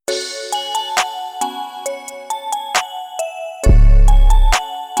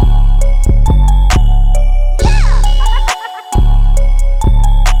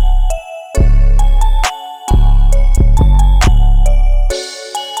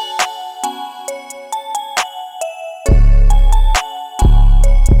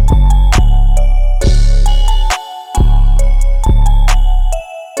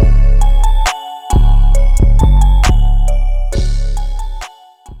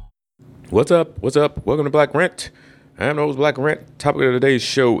What's up? What's up? Welcome to Black Rent. I'm the host, Black Rent. Topic of today's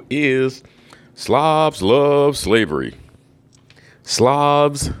show is Slavs love slavery.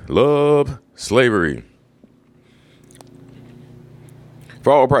 Slavs love slavery.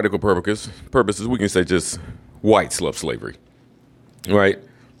 For all practical purposes, we can say just whites love slavery, right?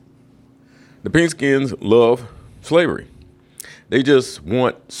 The pinkskins love slavery. They just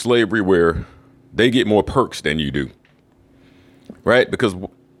want slavery where they get more perks than you do, right? Because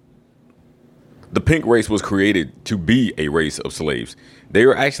the pink race was created to be a race of slaves. They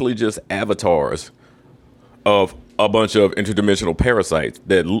are actually just avatars of a bunch of interdimensional parasites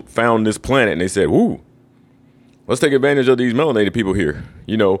that found this planet and they said, "Ooh, let's take advantage of these melanated people here.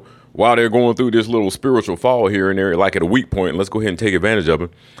 You know, while they're going through this little spiritual fall here and there, like at a weak point, let's go ahead and take advantage of them.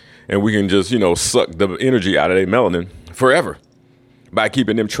 And we can just, suck the energy out of their melanin forever by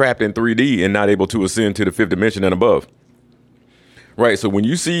keeping them trapped in 3D and not able to ascend to the fifth dimension and above." Right, so when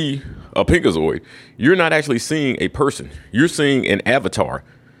you see a pinkazoid, you're not actually seeing a person. You're seeing an avatar,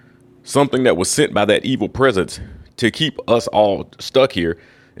 something that was sent by that evil presence to keep us all stuck here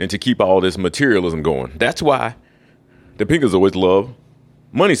and to keep all this materialism going. That's why the pinkazoids love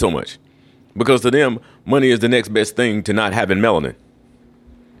money so much, because to them, money is the next best thing to not having melanin.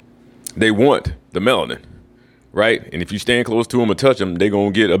 They want the melanin, right? And if you stand close to them or touch them, they're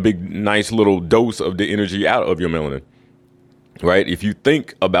going to get a big, nice little dose of the energy out of your melanin. Right? If you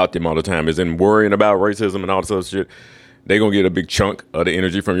think about them all the time, as in worrying about racism and all this other shit, they're going to get a big chunk of the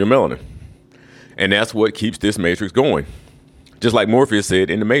energy from your melanin. And that's what keeps this matrix going. Just like Morpheus said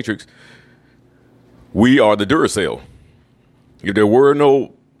in the Matrix, we are the Duracell. If there were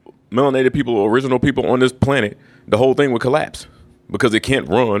no melanated people, original people on this planet, the whole thing would collapse because it can't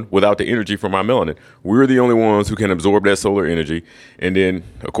run without the energy from our melanin. We're the only ones who can absorb that solar energy. And then,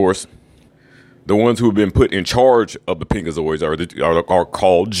 of course, the ones who have been put in charge of the pinkazoids are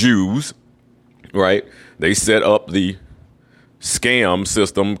called Jews, right? They set up the scam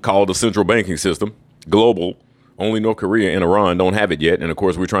system called the central banking system, global. Only North Korea and Iran don't have it yet. And, of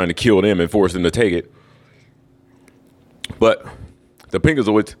course, we're trying to kill them and force them to take it. But the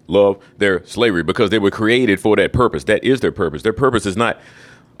pinkazoids love their slavery because they were created for that purpose. That is their purpose. Their purpose is not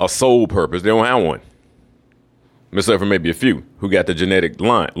a soul purpose. They don't have one. Except for maybe a few who got the genetic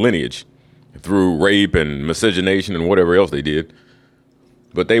lineage through rape and miscegenation and whatever else they did.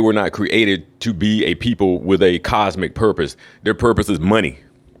 But they were not created to be a people with a cosmic purpose. Their purpose is money,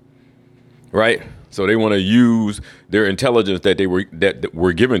 right? So they want to use their intelligence that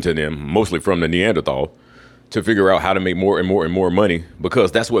were given to them, mostly from the Neanderthal, to figure out how to make more and more and more money,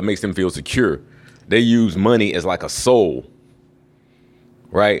 because that's what makes them feel secure. They use money as like a soul,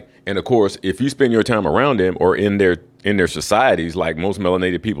 right? And of course, if you spend your time around them or in their societies, like most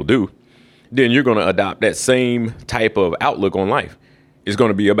melanated people do, then you're going to adopt that same type of outlook on life. It's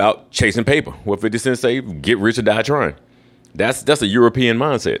going to be about chasing paper. What 50 Cent say, get rich or die trying. That's a European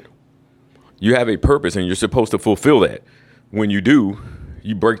mindset. You have a purpose and you're supposed to fulfill that. When you do,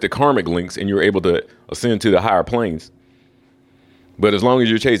 you break the karmic links and you're able to ascend to the higher planes. But as long as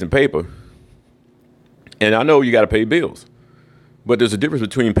you're chasing paper, and I know you got to pay bills, but there's a difference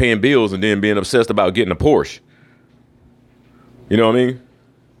between paying bills and then being obsessed about getting a Porsche. You know what I mean?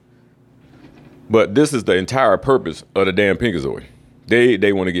 But this is the entire purpose of the damn pinkazoid.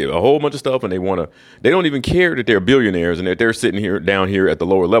 They want to get a whole bunch of stuff, and they don't even care that they're billionaires and that they're sitting down here at the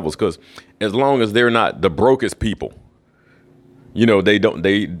lower levels, because as long as they're not the brokest people, they're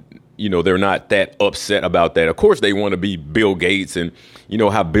not that upset about that. Of course, they want to be Bill Gates and,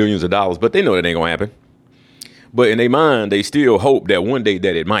 have billions of dollars, but they know that ain't gonna happen. But in their mind, they still hope that one day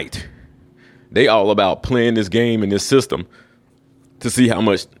that it might. They all about playing this game and this system to see how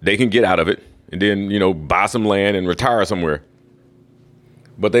much they can get out of it. And then, buy some land and retire somewhere.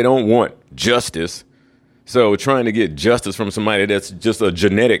 But they don't want justice. So trying to get justice from somebody that's just a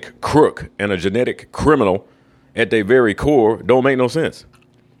genetic crook and a genetic criminal at their very core don't make no sense.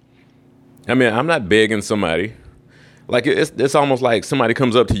 I mean, I'm not begging somebody. Like, it's almost like somebody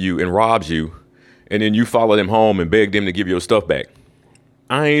comes up to you and robs you, and then you follow them home and beg them to give your stuff back.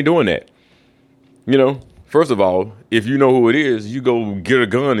 I ain't doing that. First of all, if you know who it is, you go get a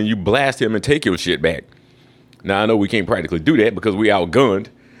gun and you blast him and take your shit back. Now, I know we can't practically do that because we outgunned.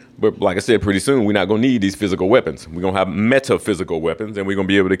 But like I said, pretty soon, we're not going to need these physical weapons. We're going to have metaphysical weapons, and we're going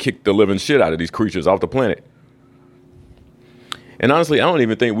to be able to kick the living shit out of these creatures off the planet. And honestly, I don't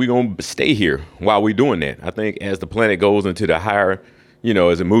even think we're going to stay here while we're doing that. I think as the planet goes into the higher,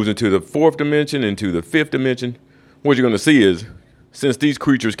 as it moves into the fourth dimension, into the fifth dimension, what you're going to see is, since these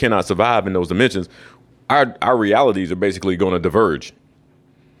creatures cannot survive in those dimensions, our realities are basically going to diverge.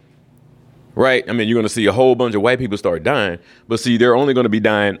 right? I mean, you're going to see a whole bunch of white people start dying, but see, they're only going to be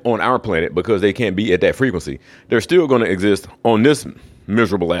dying on our planet because they can't be at that frequency. They're still going to exist on this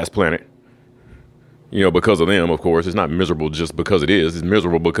miserable ass planet, because of them, of course. It's not miserable just because it is. It's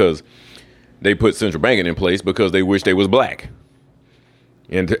miserable because they put central banking in place because they wish they was black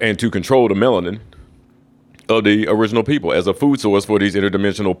and to control the melanin of the original people as a food source for these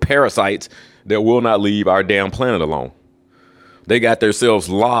interdimensional parasites that will not leave our damn planet alone. They got themselves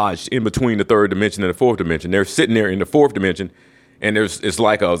lodged in between the third dimension and the fourth dimension. They're sitting there in the fourth dimension, and it's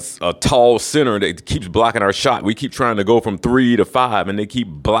like a tall center that keeps blocking our shot. We keep trying to go from 3 to 5, and they keep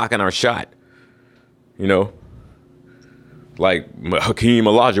blocking our shot. Like Hakeem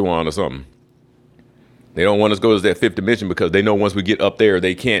Olajuwon or something. They don't want us to go to that fifth dimension because they know once we get up there,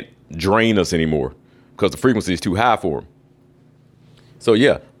 they can't drain us anymore because the frequency is too high for them. So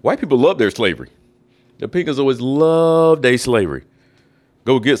yeah, white people love their slavery. The Pinkers always loved their slavery.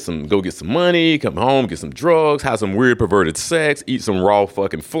 Go get some money, come home, get some drugs, have some weird perverted sex, eat some raw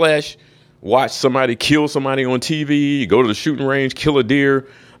fucking flesh, watch somebody kill somebody on TV, go to the shooting range, kill a deer.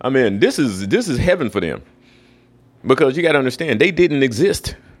 I mean, this is heaven for them. Because you got to understand, they didn't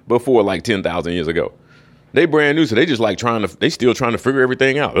exist before like 10,000 years ago. They brand new, so they just like they still trying to figure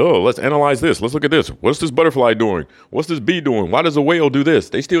everything out. Oh, let's analyze this. Let's look at this. What's this butterfly doing? What's this bee doing? Why does a whale do this?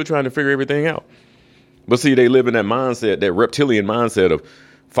 They still trying to figure everything out. But see, they live in that mindset, that reptilian mindset of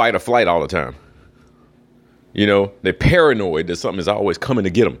fight or flight all the time. They're paranoid that something is always coming to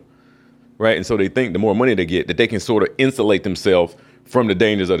get them. Right? And so they think the more money they get, that they can sort of insulate themselves from the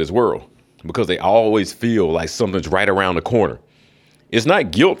dangers of this world because they always feel like something's right around the corner. It's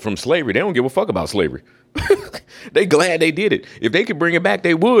not guilt from slavery. They don't give a fuck about slavery. They glad they did it. If they could bring it back,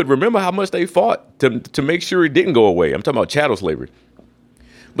 they would. Remember how much they fought to make sure it didn't go away. I'm talking about chattel slavery.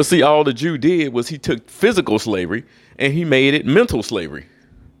 But see, all the Jew did was he took physical slavery and he made it mental slavery.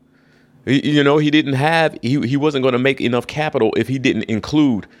 He wasn't going to make enough capital if he didn't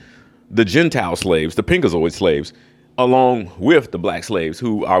include the Gentile slaves, the Pinkazoid slaves, along with the black slaves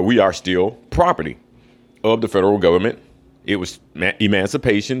we are still property of the federal government. It was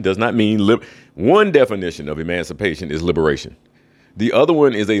emancipation does not mean one definition of emancipation is liberation. The other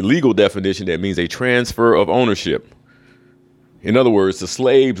one is a legal definition that means a transfer of ownership. In other words, the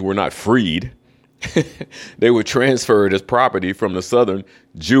slaves were not freed. They were transferred as property from the southern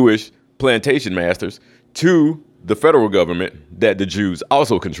Jewish plantation masters to the federal government that the Jews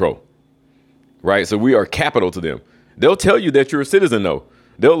also control. Right? So we are capital to them. They'll tell you that you're a citizen, though.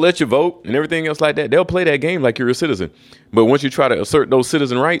 They'll let you vote and everything else like that. They'll play that game like you're a citizen. But once you try to assert those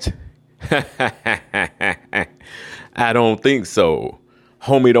citizen rights, I don't think so.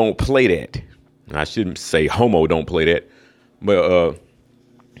 Homie don't play that. I shouldn't say homo don't play that. But,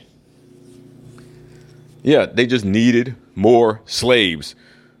 yeah, they just needed more slaves.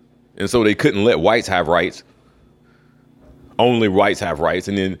 And so they couldn't let whites have rights. Only whites have rights.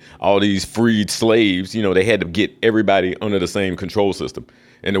 And then all these freed slaves, they had to get everybody under the same control system.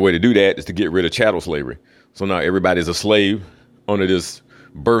 And the way to do that is to get rid of chattel slavery. So now everybody's a slave under this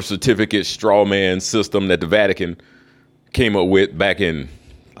birth certificate straw man system that the Vatican came up with back in,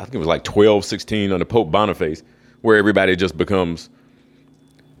 I think it was like 1216 under Pope Boniface, where everybody just becomes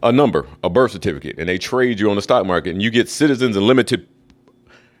a number, a birth certificate, and they trade you on the stock market and you get citizens and limited.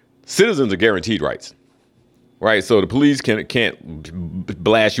 Citizens are guaranteed rights. Right, so the police can't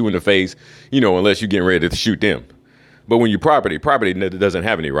blast you in the face, unless you're getting ready to shoot them. But when you're property doesn't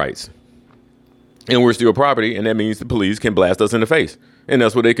have any rights. And we're still property, and that means the police can blast us in the face. And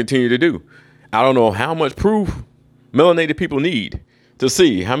that's what they continue to do. I don't know how much proof melanated people need to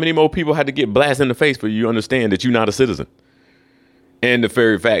see how many more people had to get blasted in the face for you to understand that you're not a citizen. And the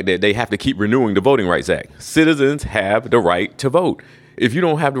very fact that they have to keep renewing the Voting Rights Act. Citizens have the right to vote. If you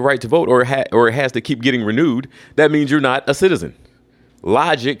don't have the right to vote or it has to keep getting renewed, that means you're not a citizen.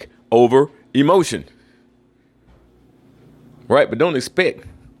 Logic over emotion. Right? But don't expect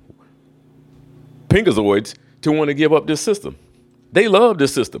Pinkazoids to want to give up this system. They love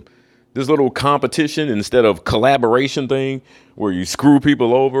this system. This little competition instead of collaboration thing where you screw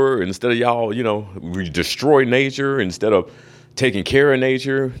people over instead of y'all, we destroy nature instead of taking care of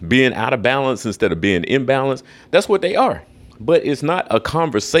nature, being out of balance instead of being in balance. That's what they are. But it's not a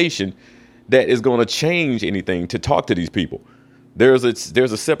conversation that is going to change anything to talk to these people. There's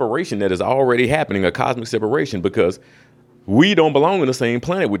a separation that is already happening, a cosmic separation, because we don't belong on the same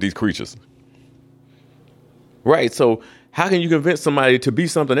planet with these creatures. Right. So how can you convince somebody to be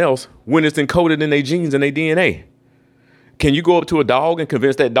something else when it's encoded in their genes and their DNA? Can you go up to a dog and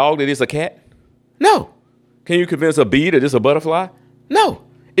convince that dog that it's a cat? No. Can you convince a bee that it's a butterfly? No.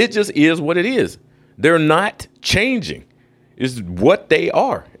 It just is what it is. They're not changing. It's what they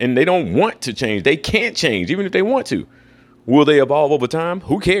are, and they don't want to change. They can't change, even if they want to. Will they evolve over time?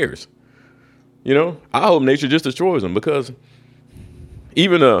 Who cares? I hope nature just destroys them, because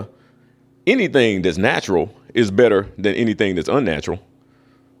even anything that's natural is better than anything that's unnatural.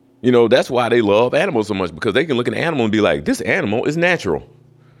 That's why they love animals so much, because they can look at an animal and be like, this animal is natural.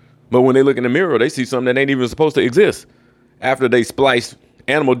 But when they look in the mirror, they see something that ain't even supposed to exist. After they spliced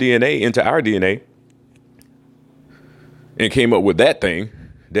animal DNA into our DNA and came up with that thing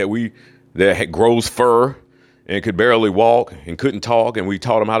that grows fur and could barely walk and couldn't talk, and we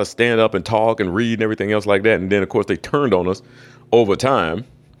taught them how to stand up and talk and read and everything else like that. And then, of course, they turned on us over time,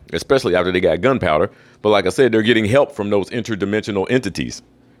 especially after they got gunpowder. But like I said, they're getting help from those interdimensional entities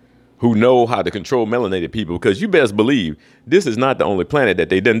who know how to control melanated people, because you best believe this is not the only planet that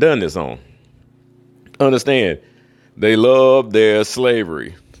they done this on. Understand, they love their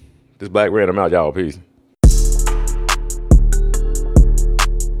slavery. This Black Random out, y'all. Peace.